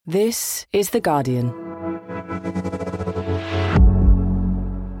This is The Guardian.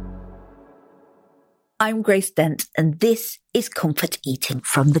 I'm Grace Dent, and this is Comfort Eating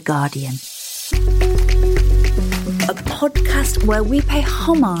from The Guardian. A podcast where we pay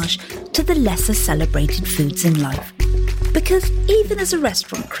homage to the lesser celebrated foods in life. Because even as a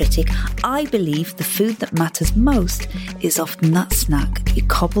restaurant critic, I believe the food that matters most is often that snack you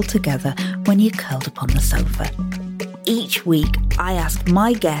cobble together when you're curled up on the sofa. Each week, I ask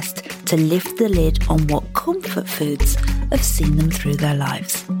my guest to lift the lid on what comfort foods have seen them through their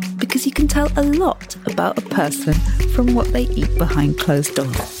lives. Because you can tell a lot about a person from what they eat behind closed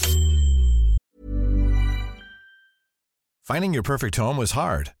doors. Finding your perfect home was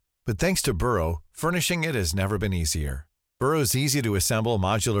hard, but thanks to Burrow, furnishing it has never been easier. Burrow's easy-to-assemble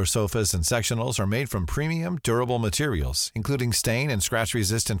modular sofas and sectionals are made from premium, durable materials, including stain and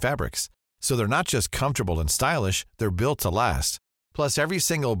scratch-resistant fabrics. So they're not just comfortable and stylish, they're built to last. Plus, every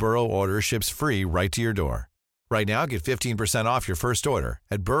single Burrow order ships free right to your door. Right now, get 15% off your first order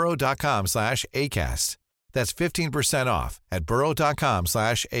at burrow.com/ACAST. That's 15% off at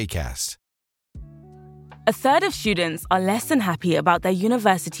burrow.com/ACAST. A third of students are less than happy about their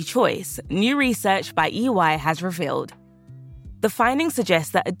university choice, new research by EY has revealed. The findings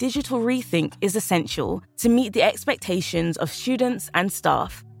suggest that a digital rethink is essential to meet the expectations of students and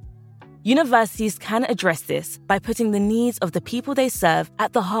staff. Universities can address this by putting the needs of the people they serve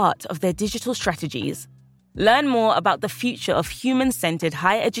at the heart of their digital strategies. Learn more about the future of human-centered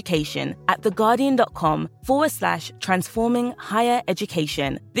higher education at theguardian.com/transforming higher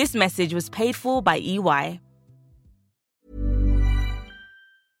education. This message was paid for by EY.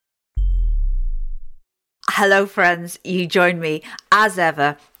 Hello friends, you join me as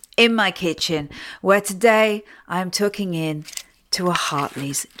ever in my kitchen, where today I'm tucking in to a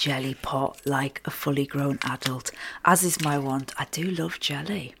Hartley's jelly pot like a fully grown adult. As is my wont, I do love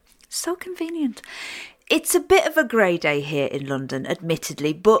jelly. So convenient. It's a bit of a grey day here in London,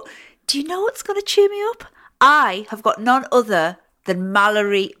 admittedly, but do you know what's going to cheer me up? I have got none other than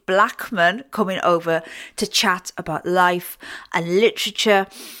Malorie Blackman coming over to chat about life and literature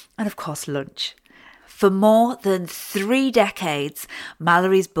and, of course, lunch. For more than 3 decades,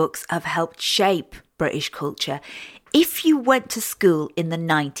 Malorie's books have helped shape British culture. If you went to school in the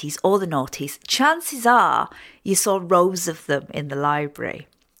 90s or the noughties, chances are you saw rows of them in the library.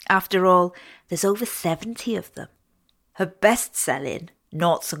 After all, there's over 70 of them. Her best-selling,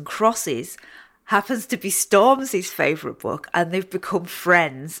 Noughts and Crosses, happens to be Stormzy's favourite book, and they've become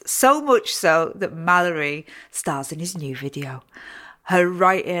friends, so much so that Malorie stars in his new video. Her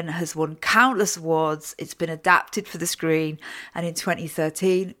writing has won countless awards, it's been adapted for the screen, and in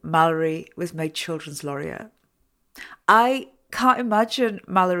 2013, Malorie was made Children's Laureate. I can't imagine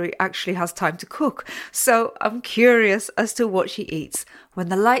Malorie actually has time to cook, so I'm curious as to what she eats when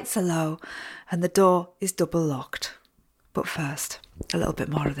the lights are low and the door is double locked. But first, a little bit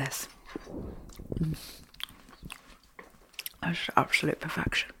more of this. That's absolute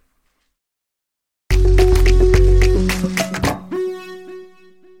perfection.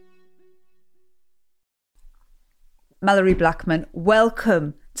 Malorie Blackman,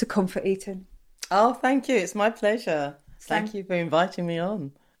 welcome to Comfort Eating. Oh, thank you. It's my pleasure. Thank you for inviting me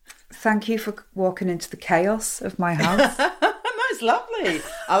on. Thank you for walking into the chaos of my house. No, it's lovely.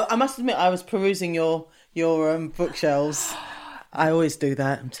 I must admit, I was perusing your bookshelves. I always do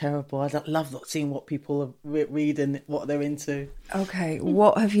that. I'm terrible. I love seeing what people are reading, what they're into. Okay,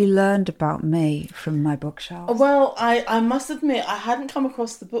 what have you learned about me from my bookshelves? Well, I must admit, I hadn't come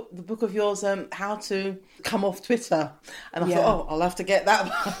across the book of yours, How to Come Off Twitter. And I thought, I'll have to get that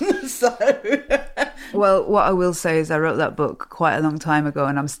one. So... Well, what I will say is I wrote that book quite a long time ago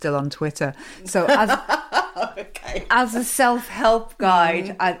and I'm still on Twitter. So as a self-help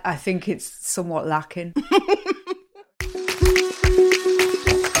guide, I think it's somewhat lacking.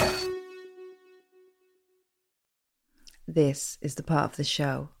 This is the part of the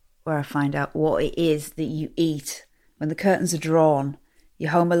show where I find out what it is that you eat when the curtains are drawn,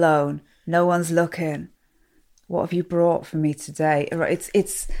 you're home alone, no one's looking. What have you brought for me today?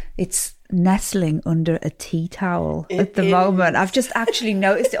 It's nestling under a tea towel at the moment. I've just actually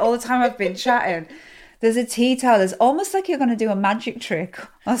noticed it all the time I've been chatting. There's a tea towel. It's almost like you're going to do a magic trick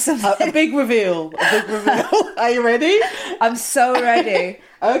or something. A big reveal. Are you ready? I'm so ready.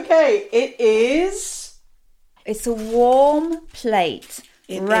 Okay, it is... It's a warm plate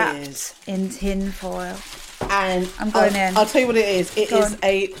wrapped in tin foil. And I'm going in. I'll tell you what it is. It is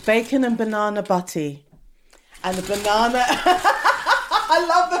a bacon and banana butty. And the banana... I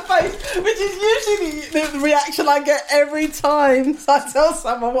love the face, which is usually the reaction I get every time I tell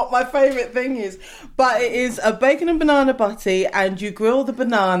someone what my favourite thing is. But it is a bacon and banana butty, and you grill the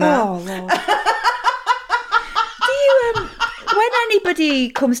banana. Oh, Lord. Do you, when anybody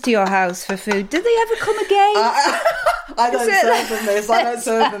comes to your house for food, do they ever come again? I don't serve them this. I don't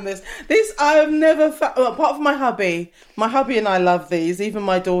serve them this. This I have never well, apart from my hubby. My hubby and I love these. Even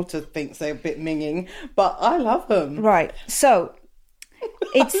my daughter thinks they're a bit minging, but I love them. Right. So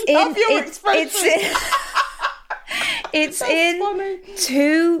it's it's in funny.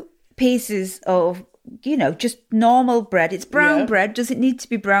 2 pieces of, just normal bread. It's brown bread. Does it need to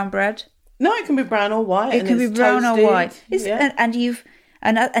be brown bread? No, it can be brown or white. It can be brown toasted. or white.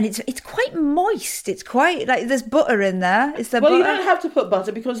 And it's quite moist. It's quite like there's butter in there. Is there butter? You don't have to put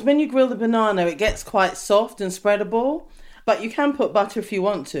butter because when you grill the banana, it gets quite soft and spreadable. But you can put butter if you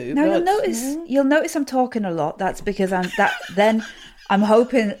want to. No, you'll notice I'm talking a lot. That's because then I'm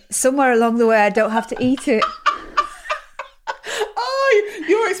hoping somewhere along the way I don't have to eat it. Oh,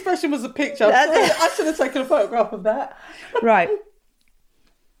 your expression was a picture. I should have taken a photograph of that. Right.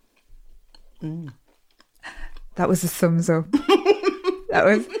 That was a thumbs up.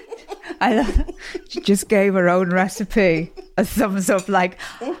 She just gave her own recipe a thumbs up, like,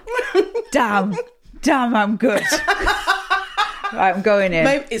 damn, I'm good. Right, I'm going in.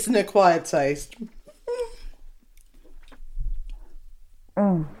 Maybe it's an acquired taste.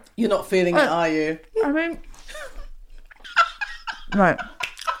 You're not feeling it, are you? I mean, right.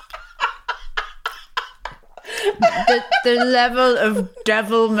 The level of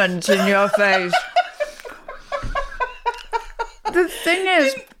devilment in your face. The thing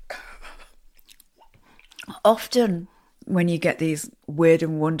is, often when you get these weird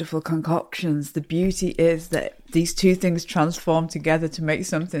and wonderful concoctions, the beauty is that these 2 things transform together to make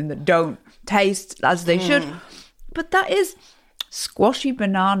something that don't taste as they should. But that is squashy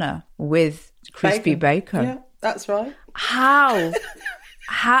banana with crispy bacon. Yeah, that's right. How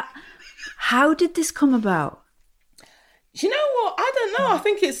did this come about? You know what? I don't know. I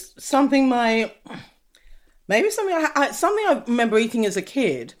think it's something something I remember eating as a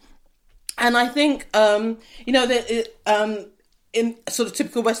kid. And I think, in sort of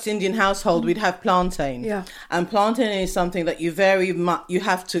typical West Indian household, we'd have plantain. Yeah. And plantain is something that you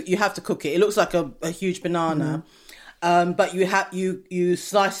have to cook it. It looks like a huge banana. But you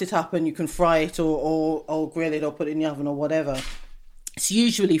slice it up and you can fry it or grill it or put it in the oven or whatever. It's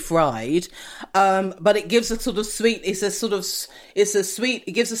usually fried, but it gives a sort of sweet. It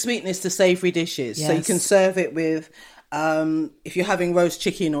gives a sweetness to savoury dishes. Yes. So you can serve it with, if you're having roast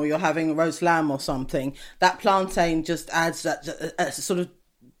chicken or you're having roast lamb or something. That plantain just adds that sort of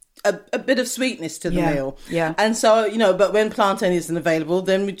a bit of sweetness to the meal. Yeah. And so, but when plantain isn't available,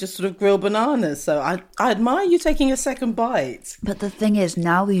 then we just sort of grill bananas. So I admire you taking a second bite. But the thing is,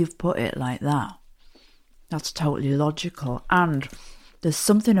 now that you've put it like that, that's totally logical. And there's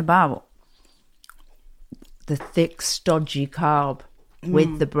something about the thick, stodgy carb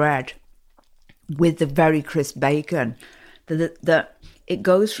with the bread, with the very crisp bacon, that it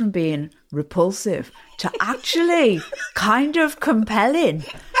goes from being repulsive to actually kind of compelling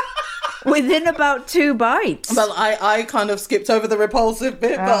within about 2 bites. Well, I kind of skipped over the repulsive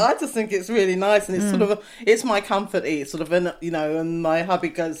bit, but I just think it's really nice, and it's sort of it's my comfort eat, sort of, and my hubby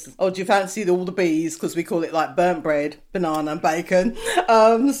goes, "Oh, do you fancy all the bees?" Because we call it like burnt bread, banana, and bacon.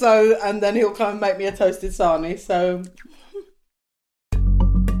 And then he'll come and make me a toasted sarnie. So.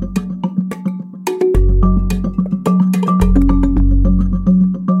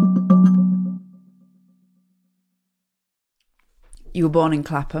 You were born in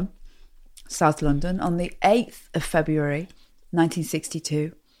Clapham, South London, on the 8th of February, 1962.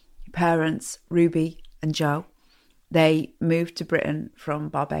 Your parents, Ruby and Joe, they moved to Britain from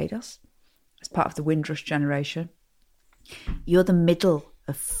Barbados as part of the Windrush generation. You're the middle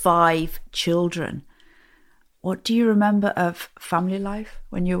of 5 children. What do you remember of family life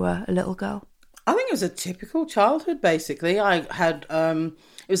when you were a little girl? I think it was a typical childhood, basically. I had,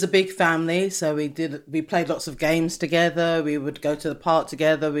 it was a big family, so we played lots of games together. We would go to the park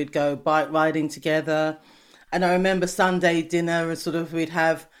together. We'd go bike riding together. And I remember Sunday dinner, and sort of we'd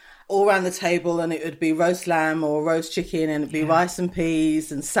have all around the table, and it would be roast lamb or roast chicken, and it'd be rice and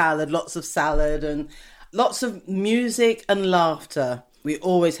peas and salad, lots of salad, and lots of music and laughter. We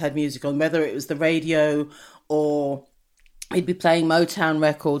always had music on, whether it was the radio or we'd be playing Motown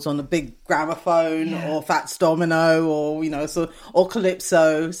records on a big gramophone or Fats Domino or, or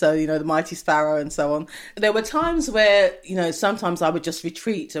Calypso. So, the Mighty Sparrow and so on. There were times where, sometimes I would just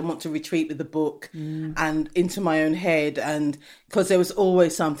retreat and want to retreat with the book and into my own head. And because there was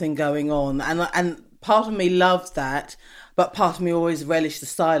always something going on. And part of me loved that, but part of me always relished the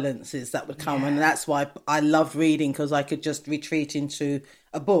silences that would come. And that's why I loved reading, because I could just retreat into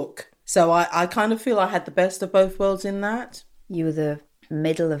a book. So I kind of feel I had the best of both worlds in that. You were the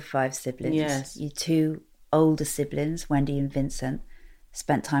middle of 5 siblings. Yes. Your 2 older siblings, Wendy and Vincent,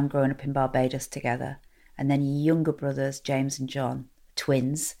 spent time growing up in Barbados together. And then your younger brothers, James and John,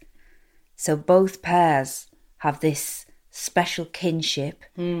 twins. So both pairs have this special kinship.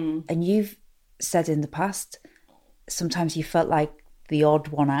 And you've said in the past, sometimes you felt like the odd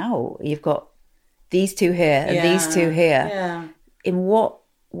one out. You've got these 2 here and these 2 here. Yeah. In what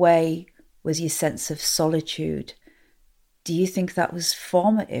way was your sense of solitude? Do you think that was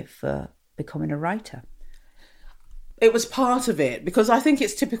formative for becoming a writer? It was part of it, because I think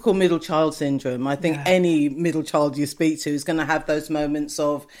it's typical middle child syndrome. I think any middle child you speak to is going to have those moments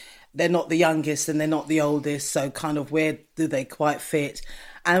of they're not the youngest and they're not the oldest, so kind of where do they quite fit?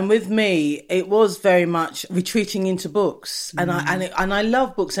 And with me, it was very much retreating into books. And I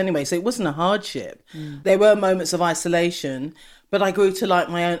love books anyway, so it wasn't a hardship. There were moments of isolation, but I grew to like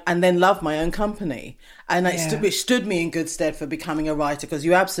my own, and then love my own company. And it stood me in good stead for becoming a writer, because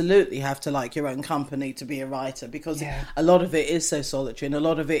you absolutely have to like your own company to be a writer, because a lot of it is so solitary, and a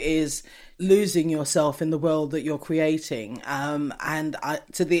lot of it is losing yourself in the world that you're creating.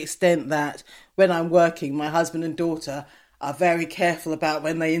 To the extent that when I'm working, my husband and daughter are very careful about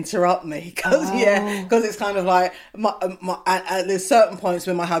when they interrupt me, because it's kind of like there's certain points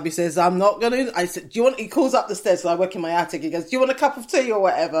when my hubby says I'm not gonna. I said, "Do you want?" He calls up the stairs, so I work in my attic. He goes, "Do you want a cup of tea or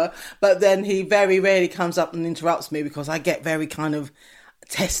whatever?" But then he very rarely comes up and interrupts me, because I get very kind of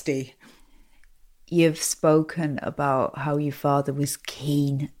testy. You've spoken about how your father was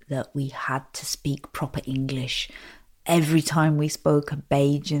keen that we had to speak proper English. Every time we spoke a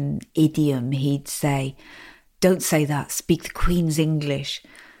Bajan idiom, he'd say, "Don't say that, speak the Queen's English."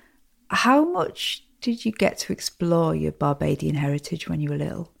 How much did you get to explore your Barbadian heritage when you were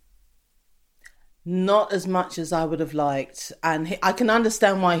little? Not as much as I would have liked. And I can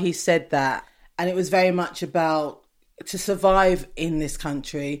understand why he said that. And it was very much about, to survive in this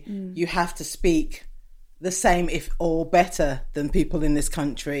country, you have to speak the same or better than people in this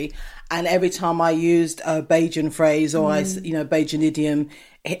country. And every time I used a Bajan phrase or Bajan idiom,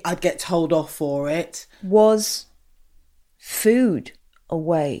 I'd get told off for it. Was food a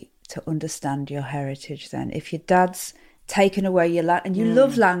way to understand your heritage then? If your dad's taken away your and you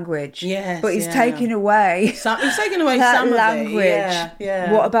love language, but he's taken away he's taken away that some language. Of it.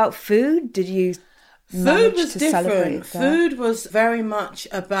 Yeah. What about food? Did you Food was to different. That? Food was very much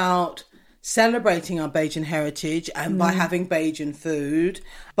about celebrating our Bajan heritage and by having Bajan food,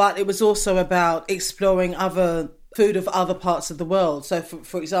 but it was also about exploring other food of other parts of the world. So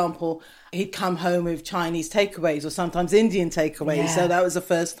for example, he'd come home with Chinese takeaways or sometimes Indian takeaways. So that was the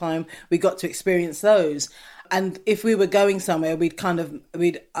first time we got to experience those. And if we were going somewhere, he'd get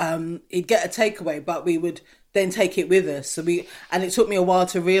a takeaway, but we would then take it with us. And it took me a while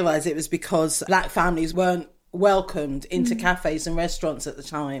to realise it was because black families weren't welcomed into cafes and restaurants at the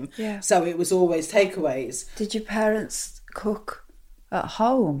time. So it was always takeaways. Did your parents cook at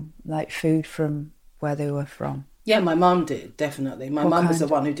home, like food from where they were from? Yeah, my mum did, definitely. My mum was the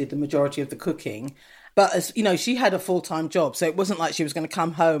one who did the majority of the cooking. But, as you know, she had a full-time job, so it wasn't like she was going to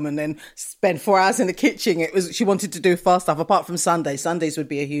come home and then spend 4 hours in the kitchen. She wanted to do fast stuff, apart from Sundays. Sundays would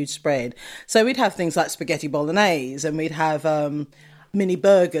be a huge spread. So we'd have things like spaghetti bolognese, and we'd have mini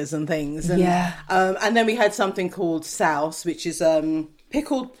burgers and things. And then we had something called souse, which is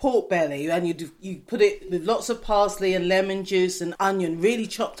pickled pork belly, and you put it with lots of parsley and lemon juice and onion, really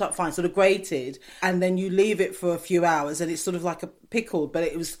chopped up fine, sort of grated, and then you leave it for a few hours, and it's sort of like a pickled, but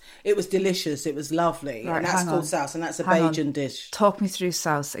it was delicious. It was lovely, right, and that's called souse, and that's a Bajan dish. Talk me through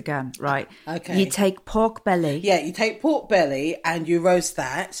souse again, right? Okay. You take pork belly. Yeah, you take pork belly and you roast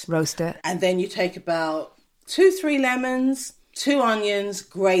that. Roast it. And then you take about 2-3 lemons, 2 onions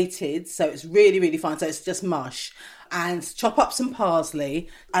grated, so it's really, really fine, so it's just mush. And chop up some parsley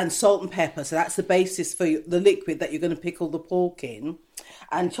and salt and pepper. So that's the basis for the liquid that you're going to pickle the pork in.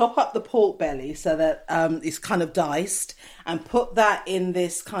 And chop up the pork belly so that it's kind of diced. And put that in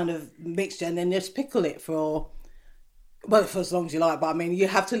this kind of mixture. And then just pickle it for as long as you like. But I mean, you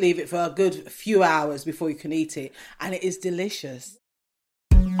have to leave it for a good few hours before you can eat it. And it is delicious.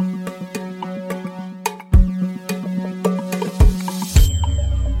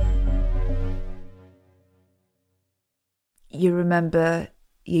 You remember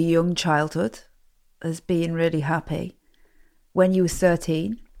your young childhood as being really happy. When you were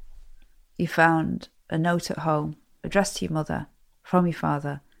 13, you found a note at home addressed to your mother from your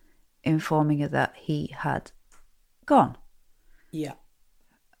father, informing her that he had gone. Yeah.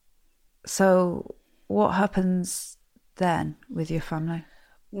 So what happens then with your family?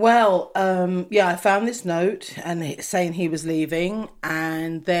 Well, I found this note and saying he was leaving,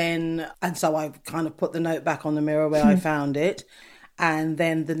 and so I kind of put the note back on the mirror where I found it. And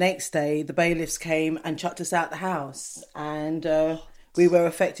then the next day, the bailiffs came and chucked us out the house, and we were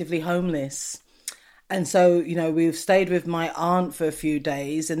effectively homeless. And so, we've stayed with my aunt for a few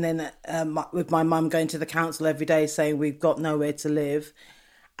days, and then with my mum going to the council every day saying we've got nowhere to live.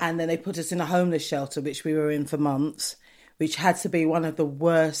 And then they put us in a homeless shelter, which we were in for months, which had to be one of the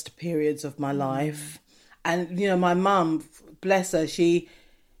worst periods of my life. And, my mum, bless her, she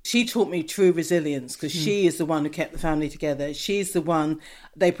taught me true resilience, because she is the one who kept the family together. She's the one,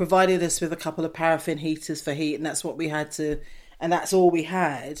 they provided us with a couple of paraffin heaters for heat, and that's what we had and that's all we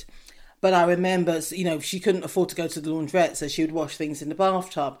had. But I remember, she couldn't afford to go to the laundrette, so she would wash things in the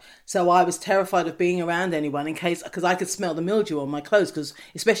bathtub. So I was terrified of being around anyone because I could smell the mildew on my clothes, because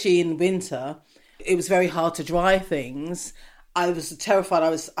especially in winter, it was very hard to dry things. I was terrified.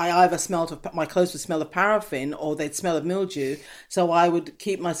 I either my clothes would smell of paraffin or they'd smell of mildew. So I would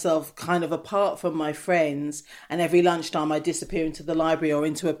keep myself kind of apart from my friends. And every lunchtime I'd disappear into the library or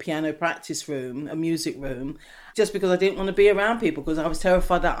into a piano practice room, a music room, just because I didn't want to be around people, because I was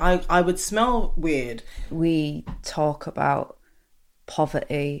terrified that I would smell weird. We talk about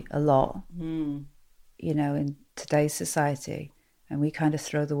poverty a lot, in today's society, and we kind of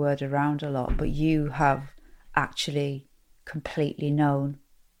throw the word around a lot, but you have actually completely known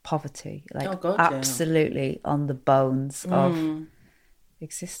poverty, absolutely on the bones of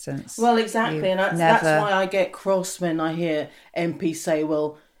existence. Well, exactly, and that's why I get cross when I hear MPs say,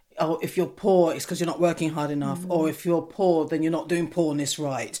 well, if you're poor, it's because you're not working hard enough, or if you're poor, then you're not doing poorness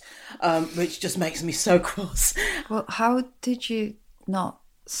right, which just makes me so cross. Well, how did you not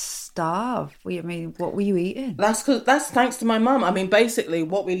starve? What were you eating? That's thanks to my mum. Basically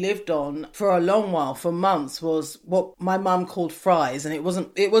what we lived on for a long while, for months, was what my mum called fries, and it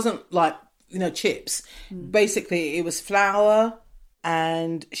wasn't like chips. Basically it was flour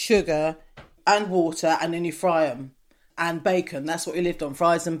and sugar and water, and then you fry them, and bacon. That's what we lived on,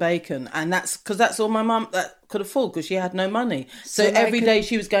 fries and bacon. And that's because that's all my mum that could afford, because she had no money. So every day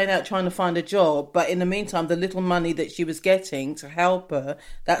she was going out trying to find a job, but in the meantime, the little money that she was getting to help her,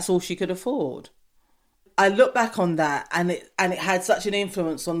 that's all she could afford. I look back on that, and it had such an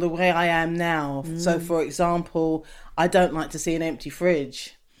influence on the way I am now. So, for example, I don't like to see an empty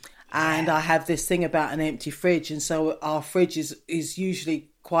fridge. And I have this thing about an empty fridge, and so our fridge is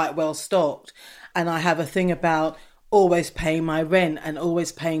usually quite well stocked. And I have a thing about always paying my rent and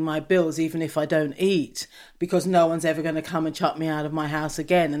always paying my bills, even if I don't eat, because no one's ever going to come and chuck me out of my house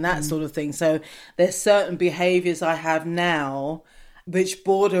again, and that sort of thing. So there's certain behaviours I have now which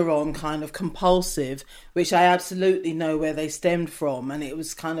border on kind of compulsive, which I absolutely know where they stemmed from. And it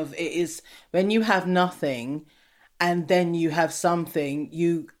is when you have nothing and then you have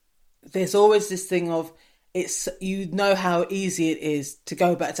something, there's always this thing of how easy it is to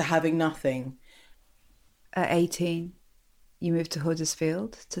go back to having nothing. At 18, you moved to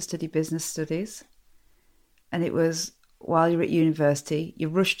Huddersfield to study business studies. And it was while you're at university, you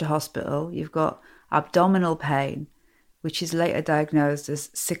rushed to hospital, you've got abdominal pain, which is later diagnosed as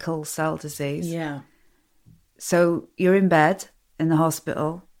sickle cell disease. Yeah. So you're in bed in the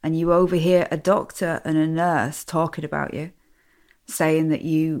hospital and you overhear a doctor and a nurse talking about you, saying that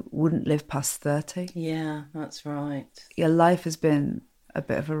you wouldn't live past 30. Yeah, that's right. Your life has been a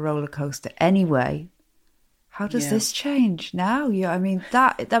bit of a roller coaster anyway. How does this change now?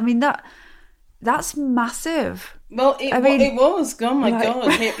 That's massive. Well, it was. Oh my God!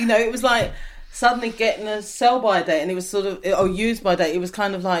 It was like suddenly getting a sell-by date, and it was sort of use-by date. It was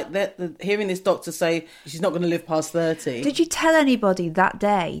kind of like hearing this doctor say she's not going to live past 30. Did you tell anybody that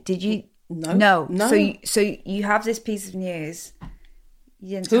day? Did you? No. So you have this piece of news.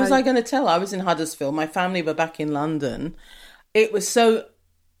 Who was I going to tell? I was in Huddersfield. My family were back in London. It was so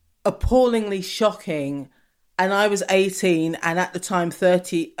appallingly shocking. And I was 18, and at the time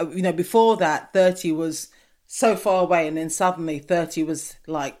 30, before that 30 was so far away, and then suddenly 30 was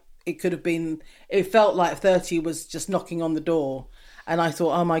like, it felt like 30 was just knocking on the door. And I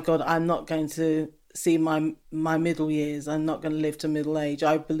thought, oh my God, I'm not going to see my middle years. I'm not going to live to middle age.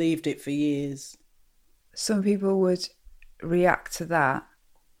 I believed it for years. Some people would react to that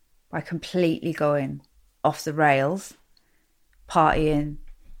by completely going off the rails, partying,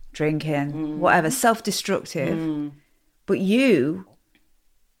 drinking, whatever, self-destructive. But you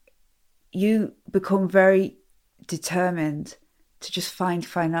become very determined to just find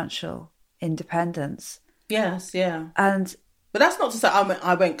financial independence. Yes, yeah. But that's not to say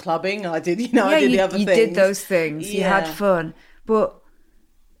I went clubbing. I did, I did the other things. You did those things. You had fun. But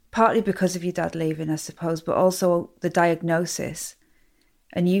partly because of your dad leaving, I suppose, but also the diagnosis.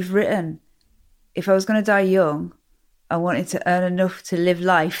 And you've written, if I was going to die young, I wanted to earn enough to live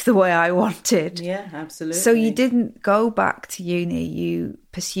life the way I wanted. Yeah, absolutely. So you didn't go back to uni. You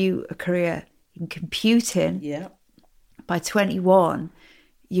pursue a career in computing. Yeah. By 21,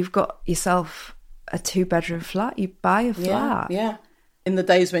 you've got yourself a 2-bedroom flat. You buy a flat. Yeah. In the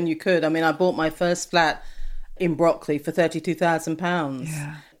days when you could. I mean, I bought my first flat in Brockley for £32,000.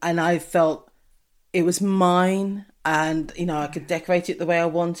 Yeah. And I felt it was mine, and, you know, I could decorate it the way I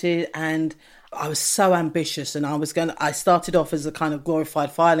wanted. And I was so ambitious, and I started off as a kind of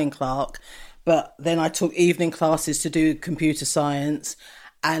glorified filing clerk, but then I took evening classes to do computer science.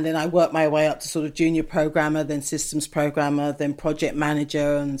 And then I worked my way up to sort of junior programmer, then systems programmer, then project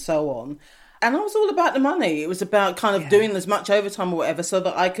manager, and so on. And I was all about the money. It was about kind of doing as much overtime or whatever so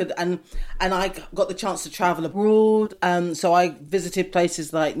that I could, and I got the chance to travel abroad. So I visited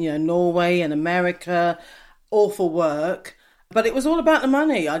places like, you know, Norway and America, all for work. But it was all about the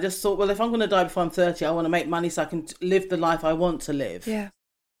money. I just thought, well, if I'm going to die before I'm 30, I want to make money so I can live the life I want to live. Yeah.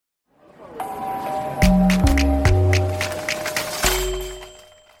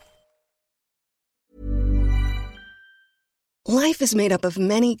 Life is made up of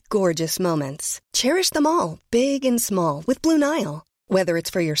many gorgeous moments. Cherish them all, big and small, with Blue Nile. Whether it's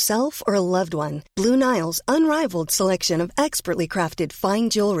for yourself or a loved one, Blue Nile's unrivaled selection of expertly crafted fine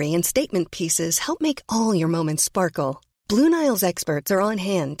jewelry and statement pieces help make all your moments sparkle. Blue Nile's experts are on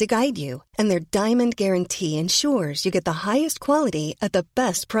hand to guide you, and their diamond guarantee ensures you get the highest quality at the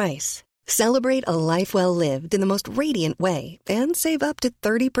best price. Celebrate a life well lived in the most radiant way and save up to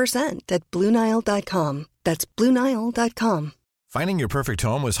 30% at BlueNile.com. That's BlueNile.com. Finding your perfect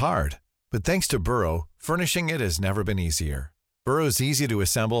home was hard, but thanks to Burrow, furnishing it has never been easier. Burrow's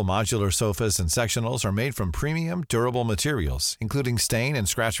easy-to-assemble modular sofas and sectionals are made from premium, durable materials, including stain and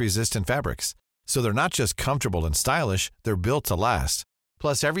scratch-resistant fabrics. So they're not just comfortable and stylish, they're built to last.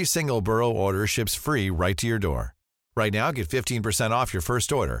 Plus, every single Burrow order ships free right to your door. Right now, get 15% off your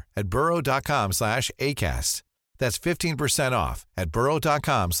first order at burrow.com/ACAST. That's 15% off at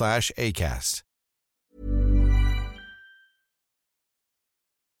burrow.com/ACAST.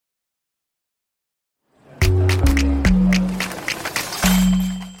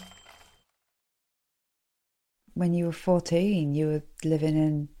 When you were 14, you were living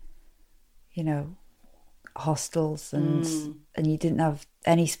in, you know, hostels, and you didn't have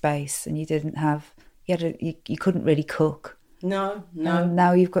any space, and you didn't have, you couldn't really cook. No. And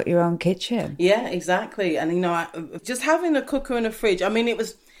now you've got your own kitchen. Yeah, exactly. And, you know, just having a cooker and a fridge, I mean,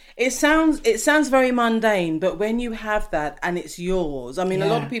 it sounds very mundane, but when you have that and it's yours, I mean, a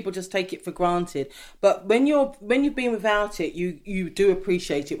lot of people just take it for granted. But when you've been without it, you do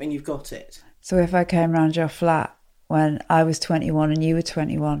appreciate it when you've got it. So if I came round your flat when I was 21 and you were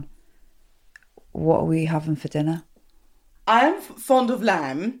 21, what are we having for dinner? I am fond of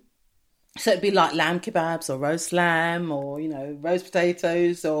lamb. So it'd be like lamb kebabs or roast lamb, or, you know, roast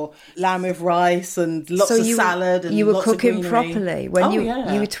potatoes, or lamb with rice and lots of salad. And you were lots cooking of greenery. properly. When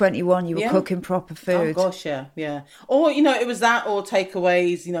you were 21, you were cooking proper food. Oh, gosh, yeah. Or, you know, it was that, or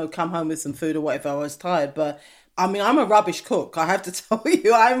takeaways, you know, come home with some food or whatever. I was tired, but I mean, I'm a rubbish cook, I have to tell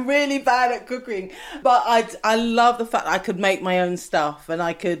you. I'm really bad at cooking. But I love the fact that I could make my own stuff, and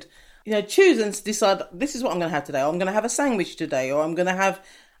I could, you know, choose and decide, this is what I'm going to have today. Or I'm going to have a sandwich today, or I'm going to have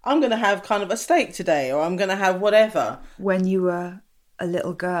kind of a steak today, or I'm going to have whatever. When you were a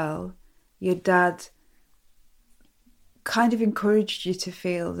little girl, your dad kind of encouraged you to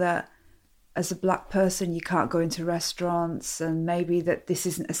feel that as a black person, you can't go into restaurants, and maybe that this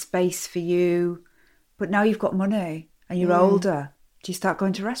isn't a space for you. But now you've got money and you're older. Do you start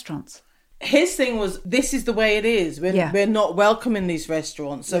going to restaurants? His thing was, this is the way it is. We're not welcome in these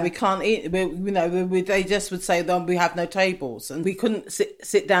restaurants, so we can't eat. They just would say that we have no tables, and we couldn't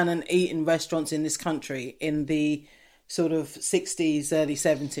sit down and eat in restaurants in this country in the sort of 60s, early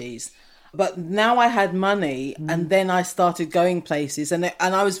 70s. But now I had money, and then I started going places, and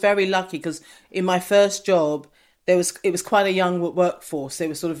I was very lucky because in my first job, it was quite a young workforce. They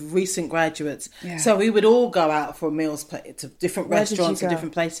were sort of recent graduates. Yeah. So we would all go out for meals to different restaurants and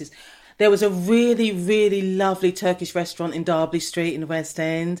different places. There was a really, really lovely Turkish restaurant in Derby Street in the West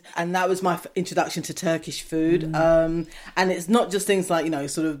End. And that was my introduction to Turkish food. And it's not just things like, you know,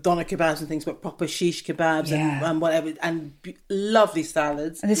 sort of doner kebabs and things, but proper shish kebabs and whatever, and lovely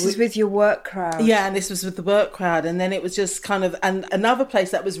salads. And this is with your work crowd. Yeah, and this was with the work crowd. And then it was just kind of, and another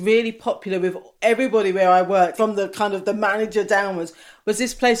place that was really popular with everybody where I worked, from the kind of the manager downwards, was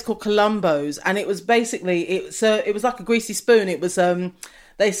this place called Columbo's. And it was basically, it was like a greasy spoon. It was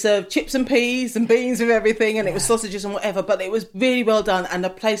they served chips and peas and beans with everything, and it was sausages and whatever, but it was really well done, and the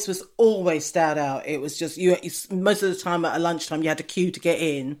place was always stowed out. It was just, you most of the time at lunchtime, you had to queue to get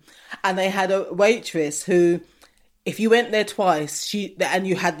in, and they had a waitress who, if you went there twice, and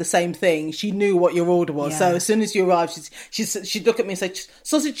you had the same thing, she knew what your order was. Yeah. So as soon as you arrived, she'd look at me and say,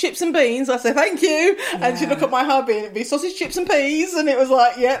 sausage, chips and beans. I say, thank you. Yeah. And she'd look at my hubby and it'd be sausage, chips and peas. And it was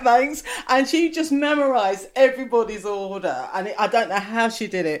like, yeah, thanks. And she just memorised everybody's order. And I don't know how she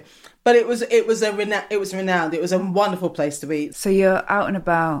did it, but it was renowned. It was a wonderful place to eat. So you're out and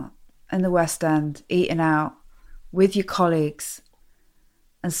about in the West End, eating out with your colleagues,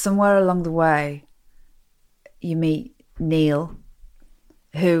 and somewhere along the way, you meet Neil,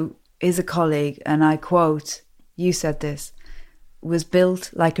 who is a colleague, and I quote, you said this, was built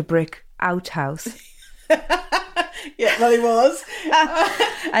like a brick outhouse. Yeah, well, he was.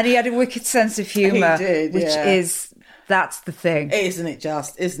 And he had a wicked sense of humour. He did, which that's the thing. Isn't it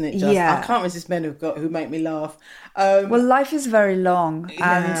just? Yeah. I can't resist men who make me laugh. Well, life is very long,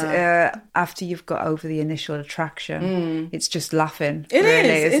 and after you've got over the initial attraction, it's just laughing. It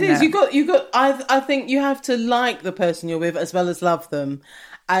is. You got. I think you have to like the person you're with as well as love them,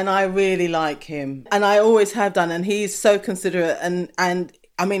 and I really like him, and I always have done. And he's so considerate, and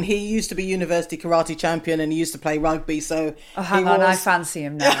I mean, he used to be university karate champion, and he used to play rugby. So hang on, I fancy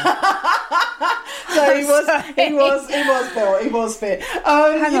him now. So he was fit.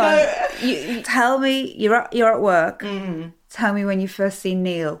 Hang on. You tell me, you're at work. Mm-hmm. Tell me when you first seen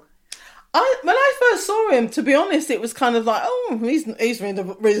Neil. When I first saw him, to be honest, it was kind of like, oh, he's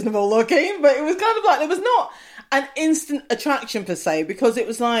reasonable looking, but it was kind of like there was not an instant attraction per se, because it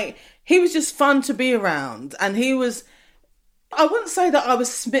was like he was just fun to be around, and he was. I wouldn't say that I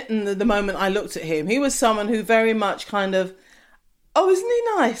was smitten the moment I looked at him. He was someone who very much kind of. Oh, isn't he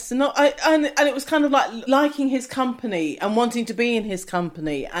nice? And it was kind of like liking his company and wanting to be in his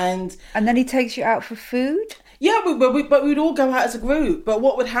company. And then he takes you out for food? Yeah, but we'd all go out as a group. But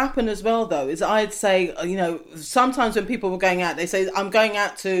what would happen as well, though, is I'd say, sometimes when people were going out, they say, I'm going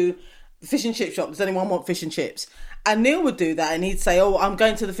out to the fish and chip shop. Does anyone want fish and chips? And Neil would do that, and he'd say, oh, I'm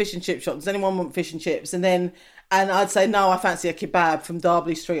going to the fish and chip shop. Does anyone want fish and chips? And I'd say, no, I fancy a kebab from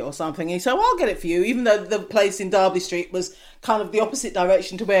Derby Street or something. And he'd say, well, I'll get it for you, even though the place in Derby Street was kind of the opposite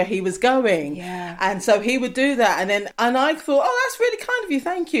direction to where he was going. Yeah. And so he would do that. And I thought, oh, that's really kind of you,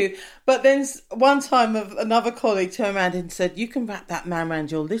 thank you. But then one time another colleague turned around and said, you can wrap that man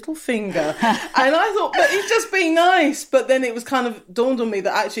around your little finger. And I thought, but he's just being nice. But then it was kind of dawned on me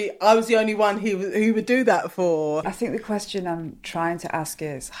that actually I was the only one who would do that for. I think the question I'm trying to ask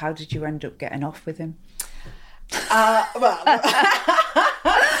is, how did you end up getting off with him? Well,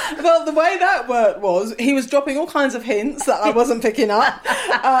 the way that worked was he was dropping all kinds of hints that I wasn't picking up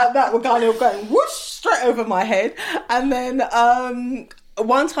that were kind of going whoosh straight over my head. And then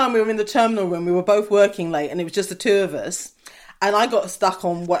one time we were in the terminal room, we were both working late, and it was just the two of us, and I got stuck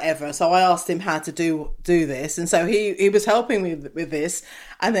on whatever, so I asked him how to do this, and so he was helping me with this,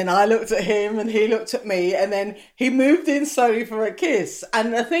 and then I looked at him and he looked at me, and then he moved in slowly for a kiss.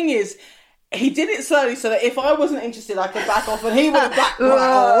 And the thing is, he did it slowly so that if I wasn't interested, I could back off, and he would have backed right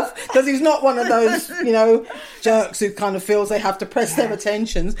off, because he's not one of those, jerks who kind of feels they have to press their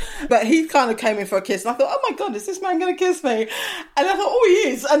attentions. But he kind of came in for a kiss, and I thought, oh my God, is this man going to kiss me? And I thought, oh,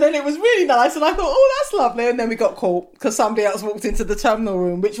 he is. And then it was really nice, and I thought, oh, that's lovely. And then we got caught because somebody else walked into the terminal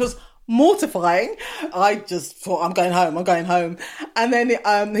room, which was mortifying. I just thought, I'm going home. And then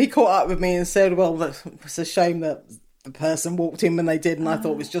he caught up with me and said, well, it's a shame that the person walked in when they did, and I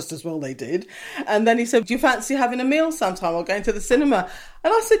thought it was just as well they did. And then he said, do you fancy having a meal sometime or going to the cinema?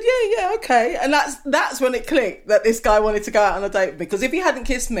 And I said, yeah, okay. And that's when it clicked that this guy wanted to go out on a date with me, because if he hadn't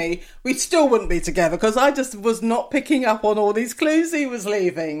kissed me, we still wouldn't be together, because I just was not picking up on all these clues he was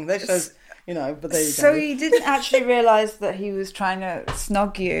leaving. That shows, but there you go. So you didn't actually realise that he was trying to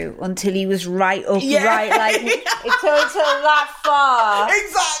snog you until he was right up, yeah. Right, like it took that far.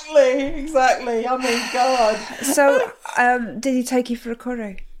 Exactly. I mean, God. So, did he take you for a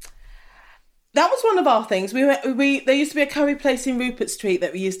curry? That was one of our things. There used to be a curry place in Rupert Street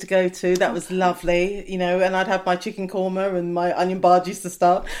that we used to go to. That was lovely, and I'd have my chicken korma and my onion bhajis to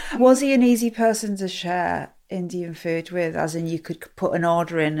start. Was he an easy person to share Indian food with, as in you could put an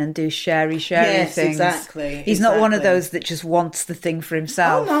order in and do sharey yes, things? Exactly. He's not one of those that just wants the thing for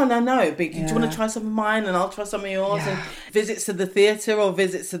himself. Oh, no. But do you want to try some of mine and I'll try some of yours? Yeah. And visits to the theatre or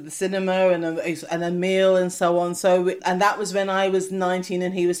visits to the cinema and a meal and so on. And that was when I was 19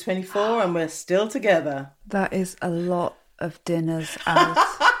 and he was 24 and we're still together. That is a lot of dinners out.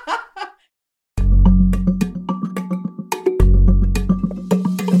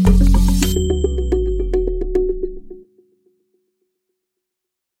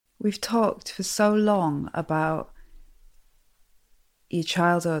 we've talked for so long about your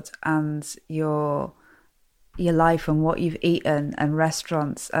childhood and your life and what you've eaten and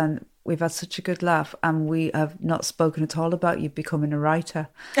restaurants, and we've had such a good laugh, and we have not spoken at all about you becoming a writer.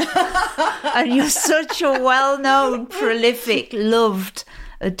 And you're such a well-known, prolific, loved,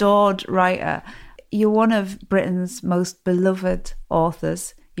 adored writer. You're one of Britain's most beloved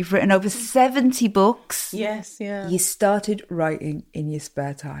authors. You've written over 70 books. Yes, yeah. You started writing in your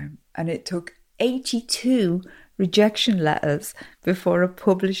spare time, and it took 82 rejection letters before a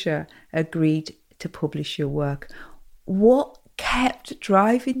publisher agreed to publish your work. What kept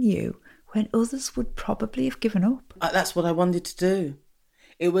driving you when others would probably have given up? That's what I wanted to do.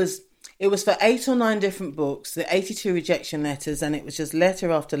 It was for 8 or 9 different books, the 82 rejection letters, and it was just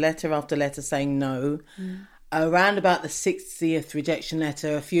letter after letter after letter saying no. Around about the 60th rejection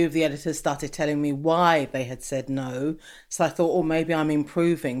letter, a few of the editors started telling me why they had said no. So I thought, oh, maybe I'm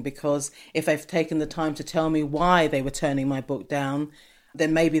improving, because if they've taken the time to tell me why they were turning my book down,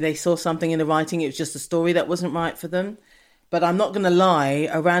 then maybe they saw something in the writing. It was just a story that wasn't right for them. But I'm not going to lie,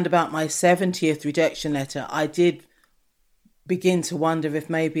 around about my 70th rejection letter, I did begin to wonder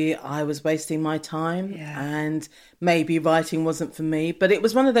if maybe I was wasting my time and maybe writing wasn't for me. But it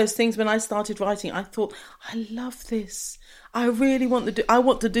was one of those things, when I started writing, I thought, I love this. I really want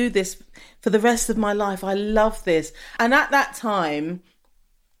to do this for the rest of my life. I love this. And at that time,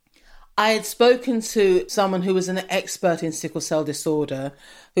 I had spoken to someone who was an expert in sickle cell disorder,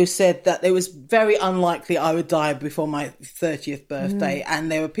 who said that it was very unlikely I would die before my 30th birthday.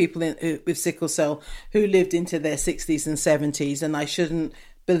 And there were people with sickle cell who lived into their 60s and 70s, and I shouldn't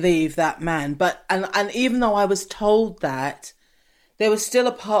believe that man. But and even though I was told that, there was still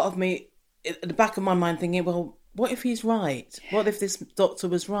a part of me at the back of my mind thinking, well, what if he's right? What if this doctor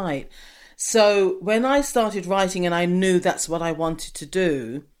was right? So when I started writing and I knew that's what I wanted to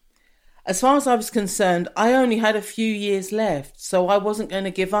do, as far as I was concerned, I only had a few years left, so I wasn't going to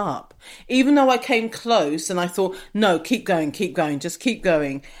give up. Even though I came close and I thought, no, keep going, just keep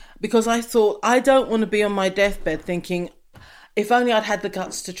going. Because I thought, I don't want to be on my deathbed thinking, if only I'd had the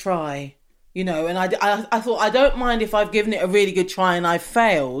guts to try, you know. And I thought, I don't mind if I've given it a really good try and I've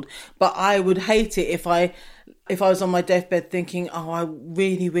failed, but I would hate it if I was on my deathbed thinking, oh, I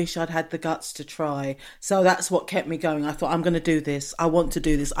really wish I'd had the guts to try. So that's what kept me going. I thought, I'm going to do this. I want to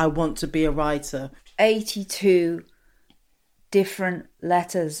do this. I want to be a writer. 82 different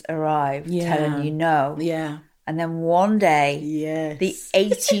letters arrived telling you no. Yeah. And then one day, the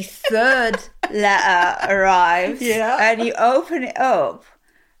 83rd letter arrived. Yeah. And you open it up.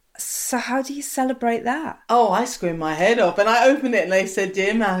 So how do you celebrate that? Oh, I screamed my head off, and I opened it and they said,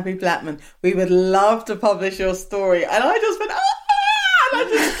 "Dear Mallaby Blackman, we would love to publish your story." And I just went, ah! And I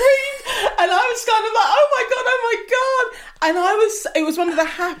just screamed. And I was kind of like, oh my God. And it was one of the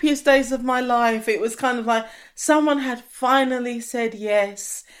happiest days of my life. It was kind of like someone had finally said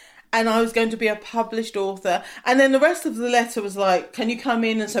yes, and I was going to be a published author. And then the rest of the letter was like, can you come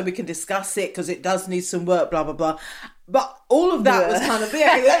in and so we can discuss it, because it does need some work, blah, blah, blah. But all of that was kind of,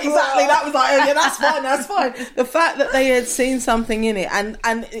 exactly. That was like, oh, yeah, that's fine. The fact that they had seen something in it.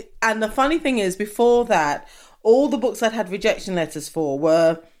 And the funny thing is, before that, all the books I'd had rejection letters for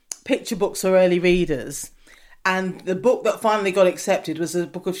were picture books for early readers. And the book that finally got accepted was a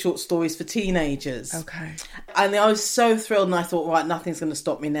book of short stories for teenagers. Okay. And I was so thrilled, and I thought, right, nothing's going to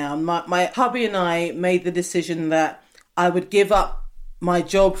stop me now. And my hubby and I made the decision that I would give up my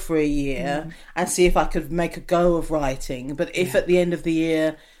job for a year and see if I could make a go of writing. But if at the end of the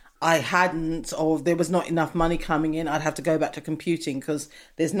year I hadn't, or there was not enough money coming in, I'd have to go back to computing, because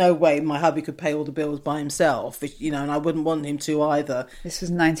there's no way my hubby could pay all the bills by himself, you know, and I wouldn't want him to either. This was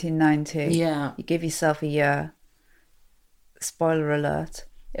 1990. Yeah. You give yourself a year. Spoiler alert.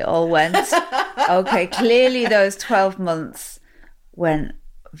 It all went. Okay, clearly those 12 months went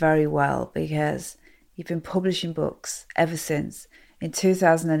very well, because you've been publishing books ever since. In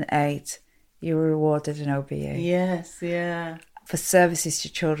 2008, you were awarded an OBE. Yes, yeah. For services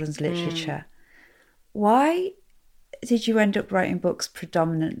to children's literature. Why did you end up writing books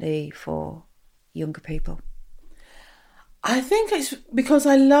predominantly for younger people? I think it's because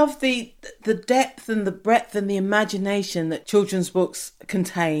I love the depth and the breadth and the imagination that children's books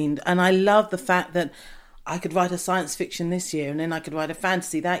contained. And I love the fact that I could write a science fiction this year, and then I could write a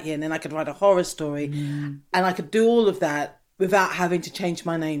fantasy that year, and then I could write a horror story. And I could do all of that without having to change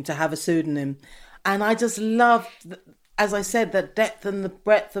my name to have a pseudonym. And I just loved, as I said, the depth and the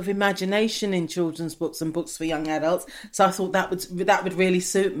breadth of imagination in children's books and books for young adults. So I thought that would really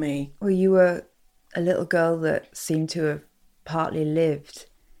suit me. Well, you were a little girl that seemed to have partly lived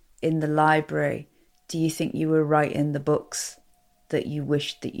in the library. Do you think you were writing the books that you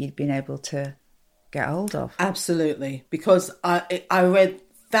wish that you'd been able to get hold of? Absolutely, because I read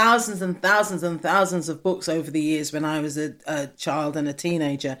thousands and thousands and thousands of books over the years when I was a child and a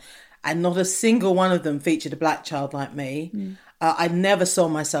teenager, and not a single one of them featured a black child like me. I never saw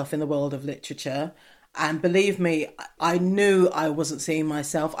myself in the world of literature. And believe me, I knew I wasn't seeing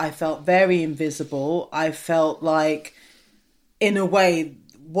myself. I felt very invisible. I felt like, in a way,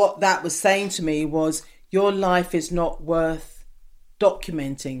 what that was saying to me was, your life is not worth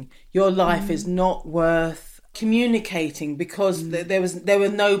documenting. Your life is not worth communicating, because there were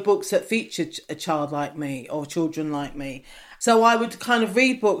no books that featured a child like me or children like me. So I would kind of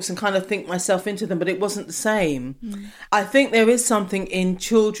read books and kind of think myself into them, but it wasn't the same. I think there is something in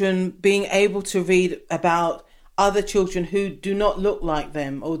children being able to read about other children who do not look like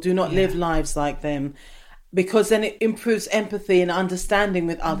them or do not live lives like them, because then it improves empathy and understanding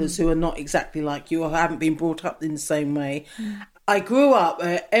with others who are not exactly like you or haven't been brought up in the same way. I grew up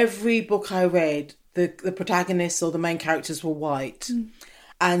where every book I read, the protagonists or the main characters were white.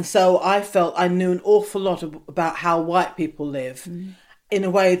 And so I felt I knew an awful lot about how white people live, in a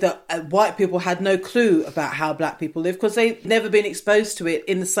way that white people had no clue about how black people live, because they'd never been exposed to it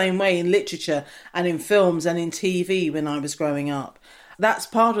in the same way in literature and in films and in TV when I was growing up. That's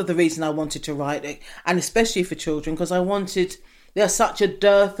part of the reason I wanted to write it, and especially for children, because there's such a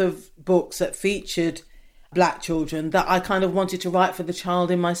dearth of books that featured black children that I kind of wanted to write for the child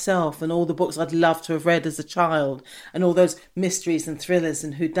in myself, and all the books I'd love to have read as a child, and all those mysteries and thrillers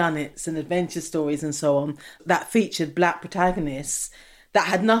and whodunits and adventure stories and so on that featured black protagonists that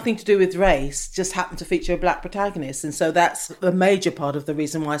had nothing to do with race, just happened to feature a black protagonist. And so that's a major part of the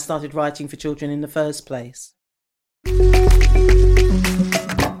reason why I started writing for children in the first place.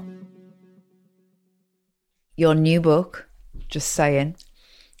 Your new book, Just Saying,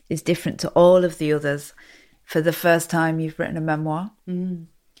 is different to all of the others. For the first time, you've written a memoir.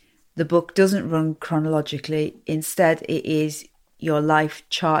 The book doesn't run chronologically. Instead, it is your life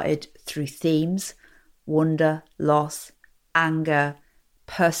charted through themes: wonder, loss, anger,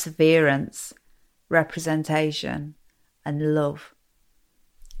 perseverance, representation, and love.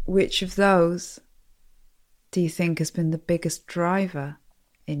 Which of those do you think has been the biggest driver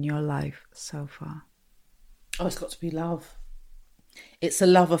in your life so far? Oh, it's got to be love. It's a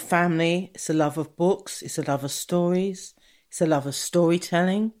love of family, it's a love of books, it's a love of stories, it's a love of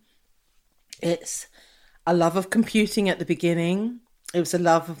storytelling. It's a love of computing at the beginning. It was a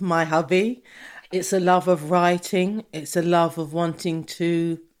love of my hubby. It's a love of writing. It's a love of wanting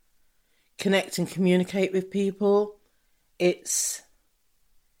to connect and communicate with people. It's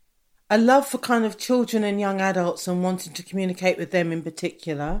a love for kind of children and young adults and wanting to communicate with them in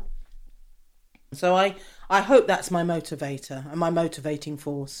particular. So I hope that's my motivator and my motivating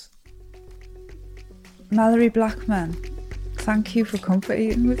force. Malorie Blackman, thank you for comfort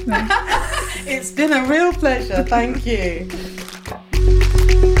eating with me. It's been a real pleasure. Thank you.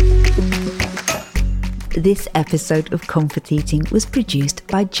 This episode of Comfort Eating was produced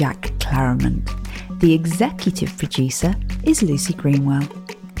by Jack Claremont. The executive producer is Lucy Greenwell.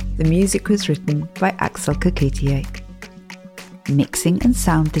 The music was written by Axel Kakutier. Mixing and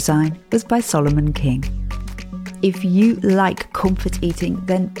sound design was by Solomon King. If you like Comfort Eating,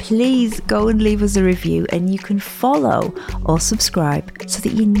 then please go and leave us a review, and you can follow or subscribe so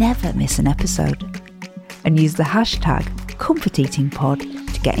that you never miss an episode. And use the hashtag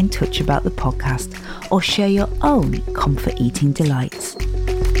ComfortEatingPod to get in touch about the podcast or share your own comfort eating delights.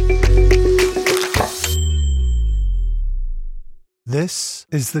 This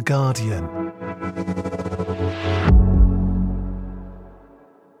is The Guardian.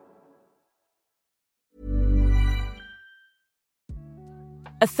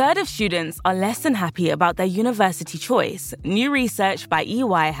 A third of students are less than happy about their university choice, new research by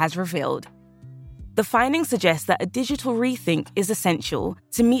EY has revealed. The findings suggest that a digital rethink is essential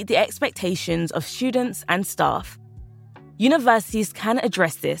to meet the expectations of students and staff. Universities can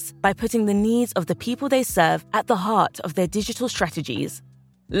address this by putting the needs of the people they serve at the heart of their digital strategies.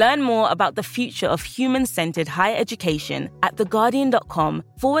 Learn more about the future of human-centered higher education at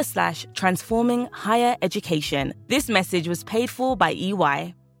theguardian.com/transforming higher education. This message was paid for by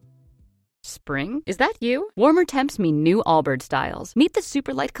EY. Spring? Is that you? Warmer temps mean new Allbirds styles. Meet the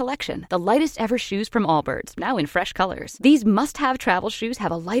Superlight Collection, the lightest ever shoes from Allbirds, now in fresh colors. These must-have travel shoes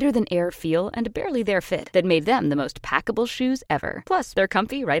have a lighter-than-air feel and a barely-there fit that made them the most packable shoes ever. Plus, they're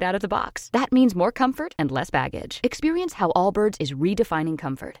comfy right out of the box. That means more comfort and less baggage. Experience how Allbirds is redefining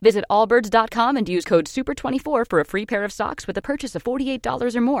comfort. Visit allbirds.com and use code SUPER24 for a free pair of socks with a purchase of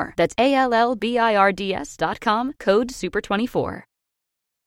 $48 or more. That's ALLBIRDS.com, code SUPER24.